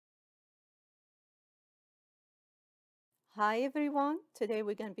Hi everyone, today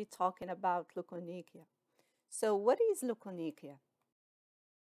we're going to be talking about leukonychia. So what is leukonychia?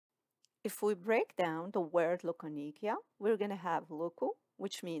 If we break down the word leukonychia, we're going to have leuko,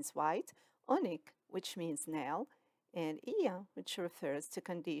 which means white, onych, which meins nail, and ia, which refers to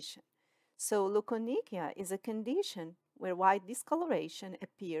condition. So leukonychia is a condition where white discoloration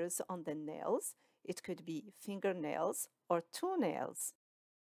appears on the nails. It could be fingernails or toenails.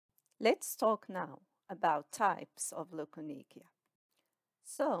 Let's talk now about types of leukonychia.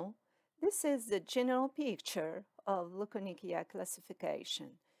 So, this is the general picture of Leukonychia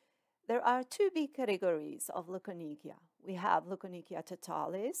classification. There are two big categories of Leukonychia. We have Leukonychia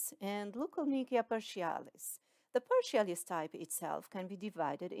totalis and Leukonychia partialis. The partialis type itself can be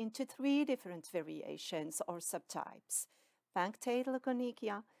divided into three different variations or subtypes: punctate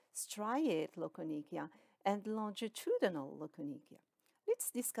leukonychia, striate leukonychia, and longitudinal leukonychia.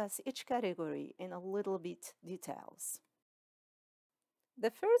 Let's discuss each category in a little bit details.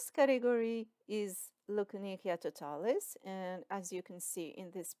 The first category is Leukonychia totalis, and as you can see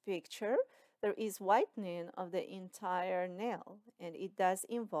in this picture, there is whitening of the entire nail, and it does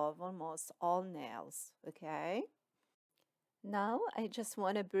involve almost all nails, okay? Now, I just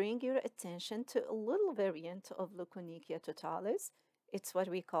want to bring your attention to a little variant of Leukonychia totalis. It's what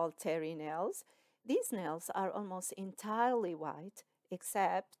we call terry nails. These nails are almost entirely white,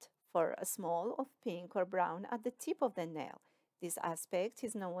 except for a small of pink or brown at the tip of the nail. This aspect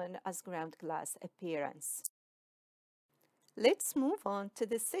is known as ground glass appearance. Let's move on to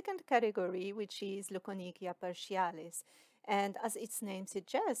the second category, which is Leukonychia partialis. And as its name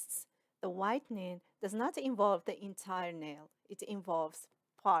suggests, the whitening does not involve the entire nail. It involves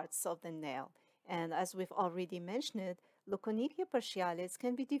parts of the nail. And as we've already mentioned, Leukonychia partialis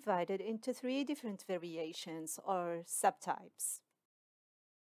can be divided into three different variations or subtypes.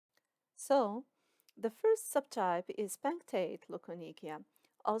 So, the first subtype is punctate leukonychia,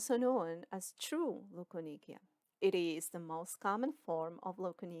 also known as true leukonychia. It is the most common form of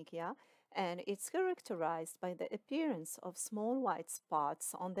leukonychia, and it's characterized by the appearance of small white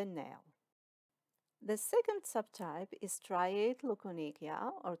spots on the nail. The second subtype is striate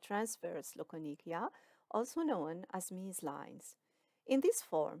leukonychia or transverse leukonychia, also known as Mees lines. In this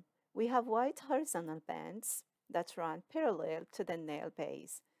form, we have white horizontal bands that run parallel to the nail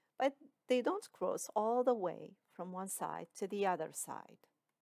base, but they don't cross all the way from one side to the other side.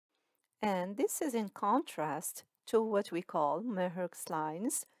 And this is in contrast to what we call Muehrcke's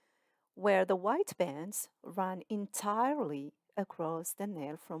lines, where the white bands run entirely across the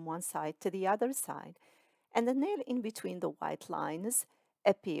nail from one side to the other side, and the nail in between the white lines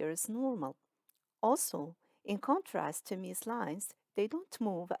appears normal. Also, in contrast to Mees lines, they don't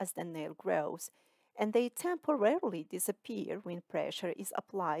move as the nail grows, and they temporarily disappear when pressure is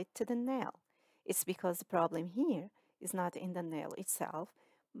applied to the nail. It's because the problem here is not in the nail itself,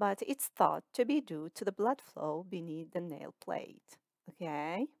 but it's thought to be due to the blood flow beneath the nail plate.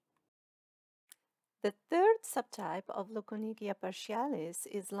 Okay? The third subtype of Leukonychia partialis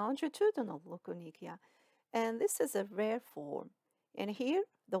is longitudinal leukonychia, and this is a rare form. And here,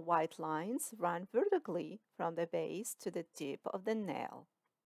 the white lines run vertically from the base to the tip of the nail.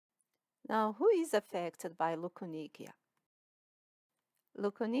 Now, who is affected by leukonychia?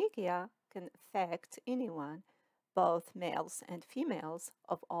 Leukonychia can affect anyone, both males and females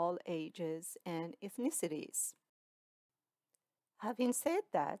of all ages and ethnicities. Having said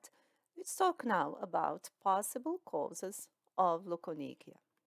that, let's talk now about possible causes of leukonychia.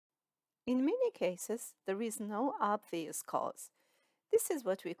 In many cases, there is no obvious cause. This is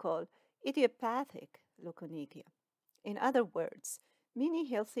what we call idiopathic leukonychia. In other words, many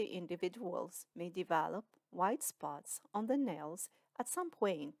healthy individuals may develop white spots on the nails at some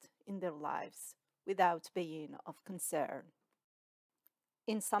point in their lives without being of concern.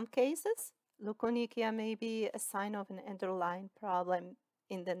 In some cases, leukonychia may be a sign of an underlying problem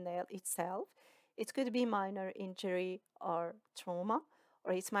in the nail itself. It could be minor injury or trauma,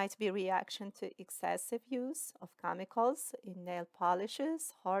 or it might be reaction to excessive use of chemicals in nail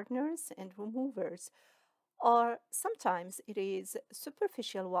polishes, hardeners, and removers. Or sometimes it is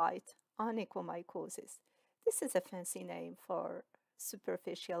superficial white onychomycosis. This is a fancy name for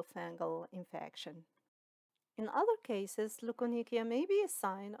superficial fungal infection. In other cases, leukonychia may be a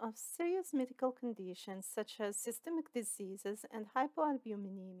sign of serious medical conditions such as systemic diseases and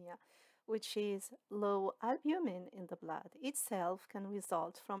hypoalbuminemia, which is low albumin in the blood. Itself can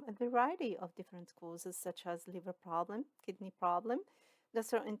result from a variety of different causes such as liver problem, kidney problem,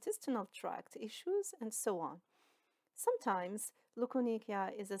 gastrointestinal tract issues, and so on. Sometimes leukonychia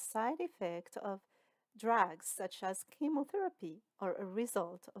is a side effect of drugs such as chemotherapy or a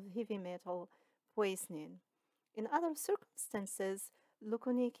result of heavy metal poisoning. In other circumstances,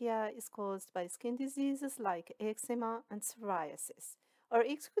 leukonychia is caused by skin diseases like eczema and psoriasis, or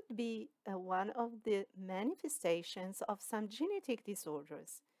it could be one of the manifestations of some genetic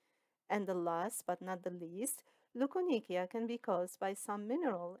disorders. And the last but not the least, leukonychia can be caused by some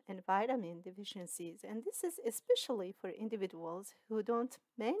mineral and vitamin deficiencies, and this is especially for individuals who don't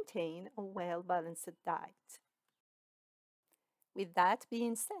maintain a well balanced diet. With that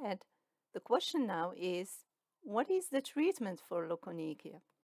being said, the question now is, what is the treatment for leukonychia?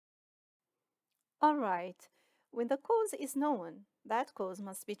 All right, when the cause is known, that cause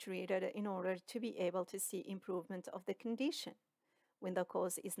must be treated in order to be able to see improvement of the condition. When the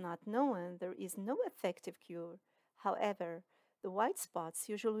cause is not known, there is no effective cure. However, the white spots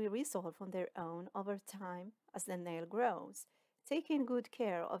usually resolve on their own over time as the nail grows. Taking good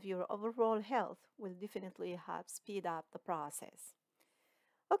care of your overall health will definitely help speed up the process.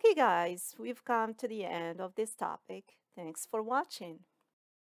 Okay, guys, we've come to the end of this topic. Thanks for watching.